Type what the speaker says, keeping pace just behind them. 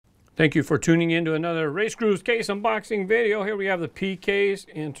Thank you for tuning in to another RaceGrooves case unboxing video. Here we have the P Case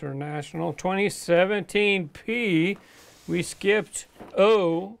International 2017 P. We skipped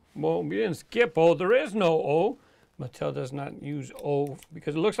O. Well, we didn't skip O. There is no O. Mattel does not use O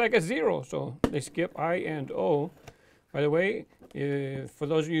because it looks like a zero, so they skip I and O. By the way, for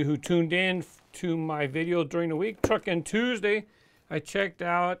those of you who tuned in to my video during the week, Truckin' Tuesday, I checked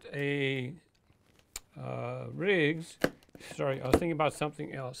out a rigs. Sorry, I was thinking about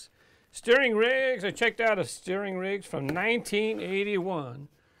something else. Steering rigs. I checked out a steering rigs from 1981.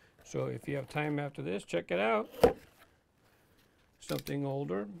 So if you have time after this, check it out. Something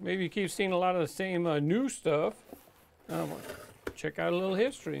older. Maybe you keep seeing a lot of the same new stuff. Check out a little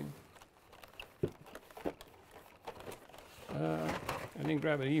history. I didn't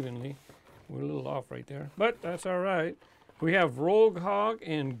grab it evenly. We're a little off right there, but that's all right. We have Rogue Hog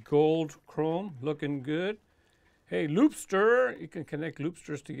in gold chrome, looking good. Hey, loopster, you can connect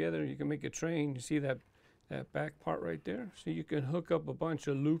loopsters together. You can make a train. You see that back part right there? So you can hook up a bunch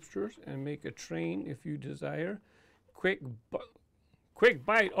of loopsters and make a train if you desire. Quick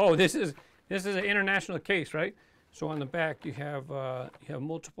bite. Oh, this is an international case, right? So on the back you have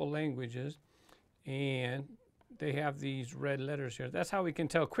multiple languages, and they have these red letters here. That's how we can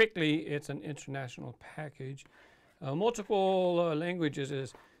tell quickly it's an international package. Multiple languages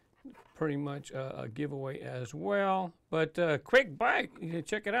is pretty much a giveaway as well. But Quick Bite, you can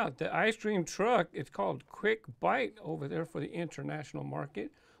check it out. The ice cream truck, it's called Quick Bite over there for the international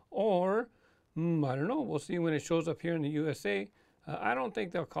market. Or, I don't know, we'll see when it shows up here in the USA. I don't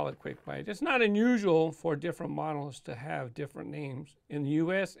think they'll call it Quick Bite. It's not unusual for different models to have different names in the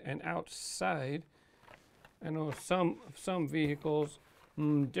US and outside. I know some vehicles,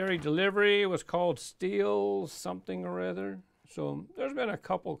 dairy delivery was called Steel something or other. So there's been a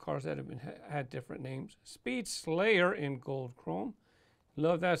couple cars that have had different names. Speed Slayer in gold chrome.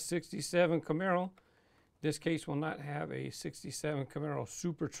 Love that 67 Camaro. This case will not have a 67 Camaro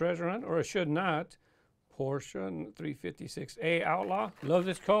Super Treasure Hunt, or it should not. Porsche 356A Outlaw. Love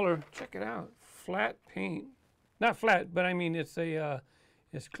this color. Check it out. Flat paint. Not flat, but I mean it's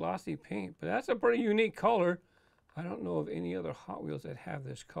glossy paint. But that's a pretty unique color. I don't know of any other Hot Wheels that have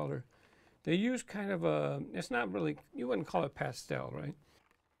this color. They use kind of a, it's not really, you wouldn't call it pastel, right?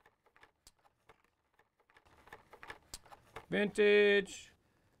 Vintage.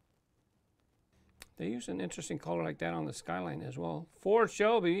 They use an interesting color like that on the Skyline as well. Ford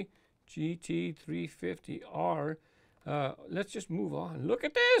Shelby GT350R. Let's just move on. Look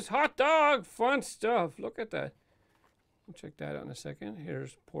at this, hot dog, fun stuff. Look at that. We'll check that out in a second.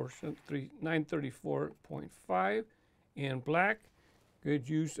 Here's Porsche 934.5 in black. Good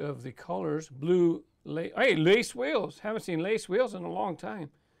use of the colors. Blue, hey, lace wheels. Haven't seen lace wheels in a long time.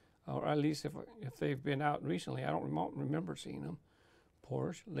 Or at least if they've been out recently. I don't remember seeing them.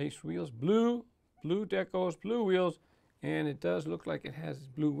 Porsche, lace wheels. Blue decos, blue wheels. And it does look like it has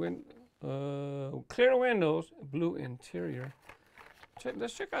clear windows, blue interior.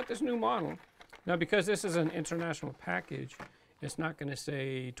 Let's check out this new model. Now, because this is an international package, it's not going to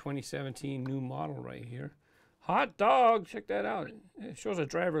say 2017 new model right here. Hot dog, check that out. It shows a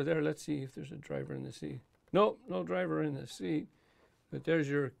driver there. Let's see if there's a driver in the seat. Nope, no driver in the seat. But there's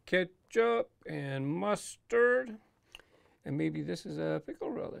your ketchup and mustard. And maybe this is a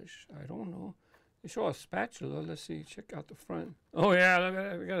pickle relish. I don't know. They show a spatula. Let's see, check out the front. Oh yeah, look at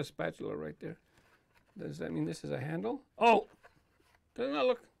that. We got a spatula right there. Does that mean this is a handle? Oh, doesn't that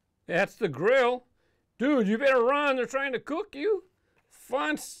look? That's the grill. Dude, you better run. They're trying to cook you.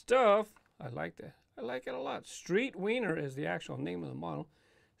 Fun stuff. I like that. I like it a lot. Street Wiener is the actual name of the model.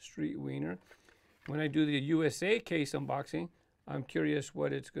 Street Wiener. When I do the USA case unboxing, I'm curious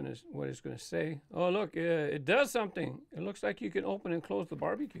what it's gonna say. Oh look, it does something. It looks like you can open and close the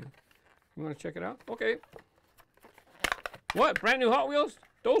barbecue. You want to check it out? Okay. What? Brand new Hot Wheels?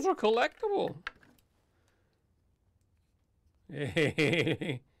 Those are collectible.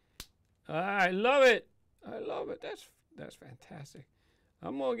 Hey, I love it. I love it. That's fantastic.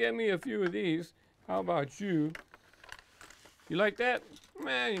 I'm gonna get me a few of these. How about you? You like that?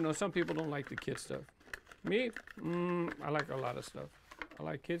 Man, you know, some people don't like the kid stuff. Me? I like a lot of stuff. I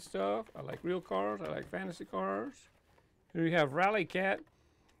like kid stuff. I like real cars. I like fantasy cars. Here you have Rally Cat.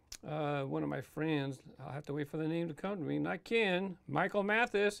 One of my friends, I'll have to wait for the name to come to me, not Ken, Michael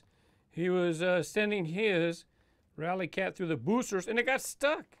Mathis. He was sending his Rally Cat through the boosters, and it got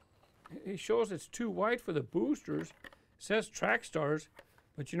stuck. He shows it's too wide for the boosters. It says track stars.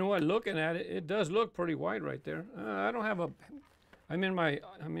 But you know what? Looking at it, it does look pretty wide right there. I don't have a. I'm in my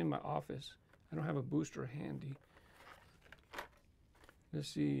office. I don't have a booster handy. Let's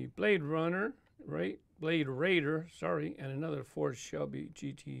see, Blade Runner, right? Blade Raider, sorry, and another Ford Shelby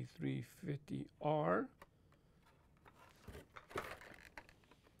GT350R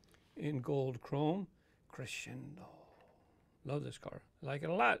in gold chrome. Crescendo. Love this car. I like it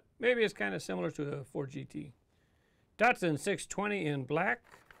a lot. Maybe it's kind of similar to the Ford GT. Datsun 620 in black.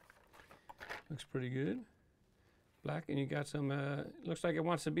 Looks pretty good. Black, and you got some, looks like it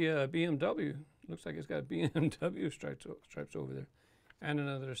wants to be a BMW. Looks like it's got BMW stripes over there. And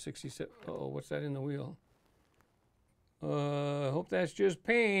another 67. Oh, what's that in the wheel? I hope that's just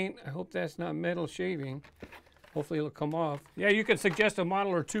paint. I hope that's not metal shaving. Hopefully it'll come off. Yeah, you can suggest a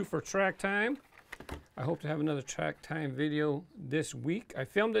model or two for track time. I hope to have another track time video this week. I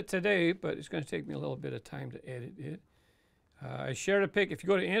filmed it today, but it's going to take me a little bit of time to edit it. I shared a pic. If you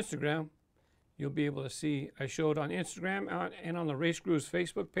go to Instagram, you'll be able to see. I showed on Instagram and on the RaceGrooves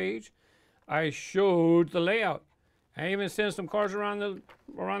Facebook page. I showed the layout. I even sent some cars around the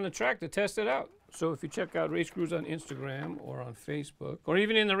track to test it out. So if you check out RaceGrooves on Instagram or on Facebook, or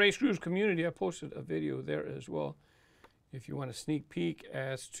even in the RaceGrooves community, I posted a video there as well. If you want a sneak peek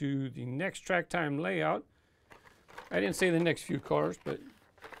as to the next track time layout. I didn't say the next few cars, but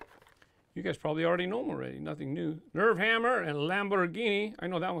you guys probably already know them already. Nothing new. Nerve Hammer and Lamborghini. I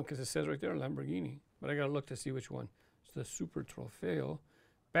know that one because it says right there Lamborghini, but I got to look to see which one. It's the Super Trofeo.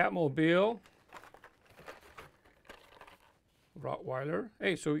 Batmobile. Rottweiler.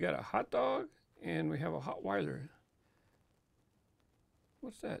 Hey, so we got a hot dog and we have a Rottweiler.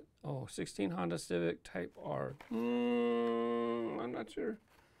 What's that? Oh, 16 Honda Civic Type R. I'm not sure.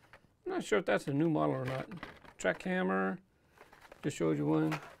 I'm not sure if that's a new model or not. Track Hammer. Just showed you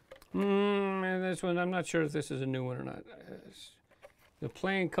one. And this one, I'm not sure if this is a new one or not. The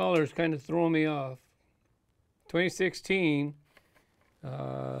plain colors kind of throw me off. 2016.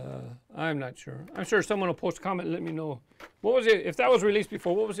 I'm not sure. I'm sure someone will post a comment and let me know. What was it? If that was released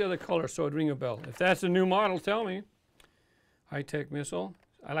before, what was the other color so it'd ring a bell? If that's a new model, tell me. High-tech missile.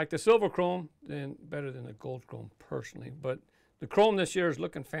 I like the silver chrome better than the gold chrome personally, but the chrome this year is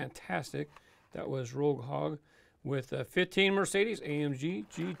looking fantastic. That was Rogue Hog with a 15 Mercedes-AMG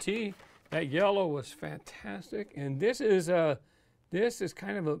GT. That yellow was fantastic, and this is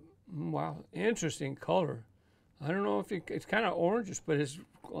kind of a wow, interesting color. I don't know if it's kind of orangish, but it's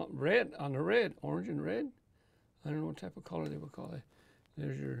red on the red, orange and red. I don't know what type of color they would call it.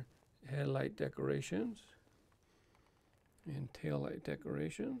 There's your headlight decorations and taillight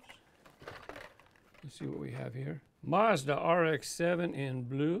decorations. Let's see what we have here. Mazda RX-7 in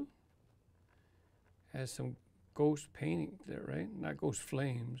blue. Has some ghost painting there, right? Not ghost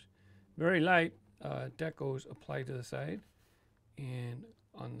flames. Very light decos applied to the side. And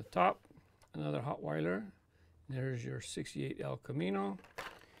on the top, another Rottweiler. There's your 68 El Camino.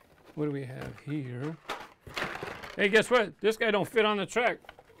 What do we have here? Hey, guess what? This guy don't fit on the track.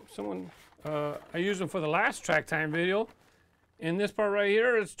 Someone, I used him for the last track time video. And this part right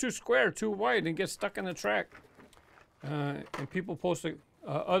here, it's too square, too wide, and gets stuck in the track. And people post,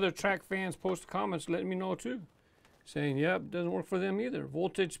 other track fans post comments letting me know too. Saying, yep, doesn't work for them either.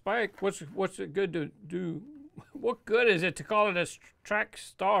 Voltage spike, what's it good to do? What good is it to call it a track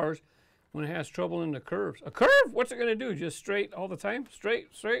stars when it has trouble in the curves? A curve? What's it going to do? Just straight all the time?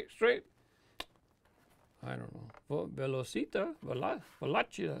 Straight, straight, straight? I don't know. Velocita?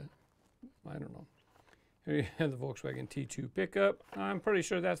 Velocita? I don't know. Here you have the Volkswagen T2 pickup. I'm pretty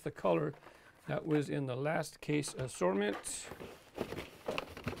sure that's the color that was in the last case assortment.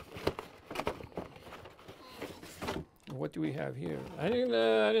 What do we have here? I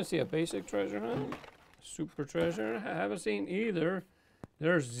didn't see a basic treasure hunt. Super treasure. I haven't seen either.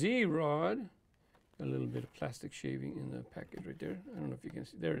 There's Z-Rod. A little bit of plastic shaving in the package right there. I don't know if you can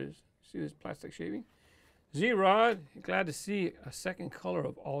see. There it is. See this plastic shaving? Z-Rod. Glad to see a second color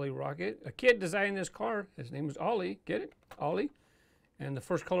of Ollie Rocket. A kid designed this car. His name was Ollie. Get it? Ollie. And the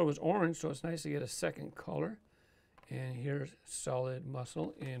first color was orange, so it's nice to get a second color. And here's solid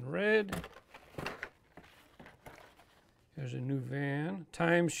muscle in red. There's a new van.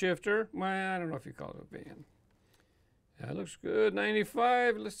 Time shifter. Well, I don't know if you call it a van. That looks good.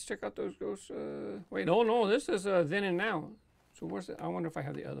 95. Let's check out those ghosts. Wait, no, this is then and now. So where's it? I wonder if I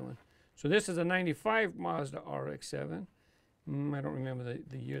have the other one. So this is a 95 Mazda RX-7. I don't remember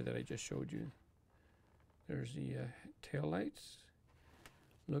the year that I just showed you. There's the taillights.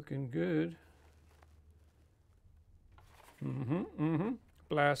 Looking good.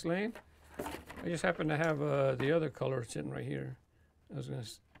 Blast lane. I just happen to have the other color sitting right here. I was going to...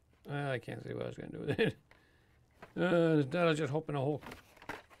 I can't say what I was going to do with it. I was just hoping a whole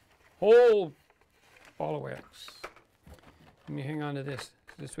ball of wax. Let me hang on to this.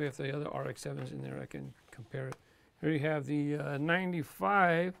 This way, if the other RX-7's in there, I can compare it. Here you have the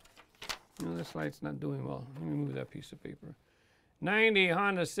 95 No, this light's not doing well. Let me move that piece of paper. 90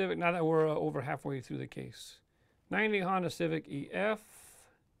 Honda Civic, now that we're over halfway through the case. 90 Honda Civic EF,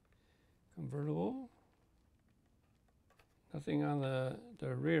 convertible. Nothing on the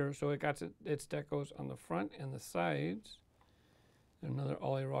rear, so it got its decos on the front and the sides. Another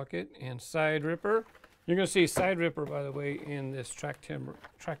Ollie Rocket and side ripper. You're going to see side ripper, by the way, in this track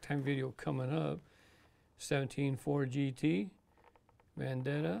time video coming up. 17 Ford GT,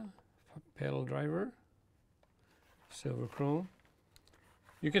 Vendetta, pedal driver, silver chrome.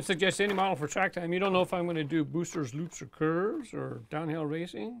 You can suggest any model for track time. You don't know if I'm going to do boosters, loops, or curves, or downhill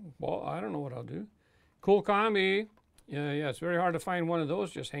racing. Well, I don't know what I'll do. Cool combi. Yeah, it's very hard to find one of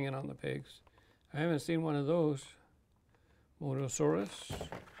those just hanging on the pegs. I haven't seen one of those. Motosaurus.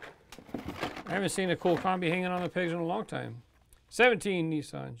 I haven't seen a cool combi hanging on the pegs in a long time. 17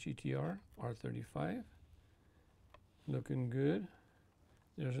 Nissan GT-R, R35. Looking good.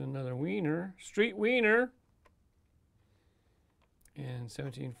 There's another Wiener, street Wiener. And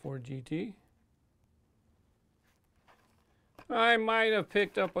 17 Ford GT. I might have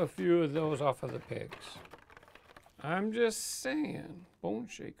picked up a few of those off of the pegs. I'm just saying. Bone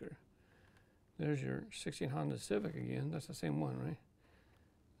shaker. There's your 16 Honda Civic again. That's the same one, right?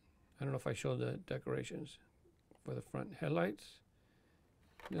 I don't know if I showed the decorations for the front headlights.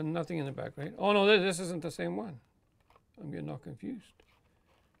 There's nothing in the back, right? Oh, no, this isn't the same one. I'm getting all confused.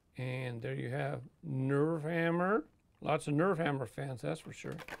 And there you have Nerve Hammer. Lots of Nerve Hammer fans, that's for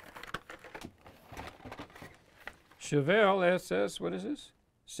sure. Chevelle SS, what is this?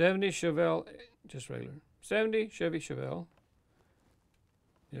 70 Chevelle, just regular. 70 Chevy Chevelle.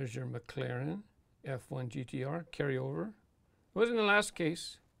 There's your Mclaren F1 GTR carryover. It was in the last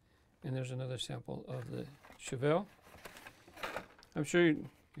case. And there's another sample of the Chevelle. I'm sure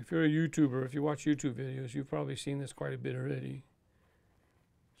if you're a YouTuber, if you watch YouTube videos, you've probably seen this quite a bit already.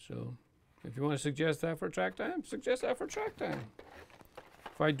 So if you want to suggest that for track time, suggest that for track time.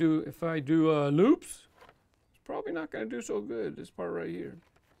 If I do loops, it's probably not going to do so good. This part right here.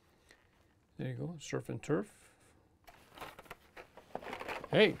 There you go, surf and turf.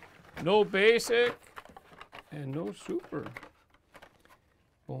 Hey, no basic and no super.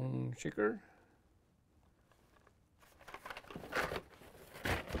 Bone shaker.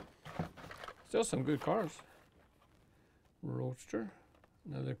 Still some good cars. Roadster.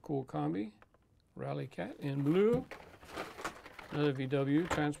 Another cool combi. Rally Cat in blue. Another VW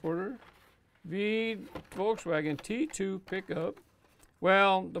Transporter. Volkswagen T2 pickup.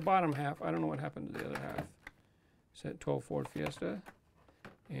 Well, the bottom half, I don't know what happened to the other half. It's that 12 Ford Fiesta.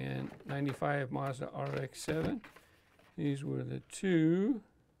 And 95 Mazda RX-7. These were the two.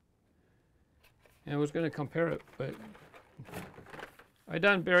 And I was going to compare it, but I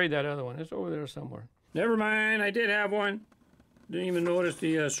done buried that other one. It's over there somewhere. Never mind, I did have one. Didn't even notice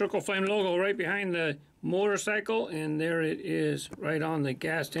the Circle Flame logo right behind the motorcycle, and there it is, right on the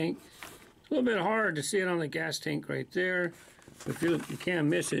gas tank. It's a little bit hard to see it on the gas tank right there, but you can't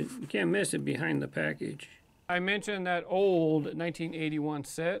miss it. You can't miss it behind the package. I mentioned that old 1981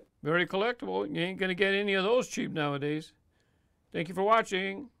 set. Very collectible. You ain't going to get any of those cheap nowadays. Thank you for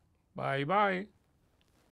watching. Bye-bye.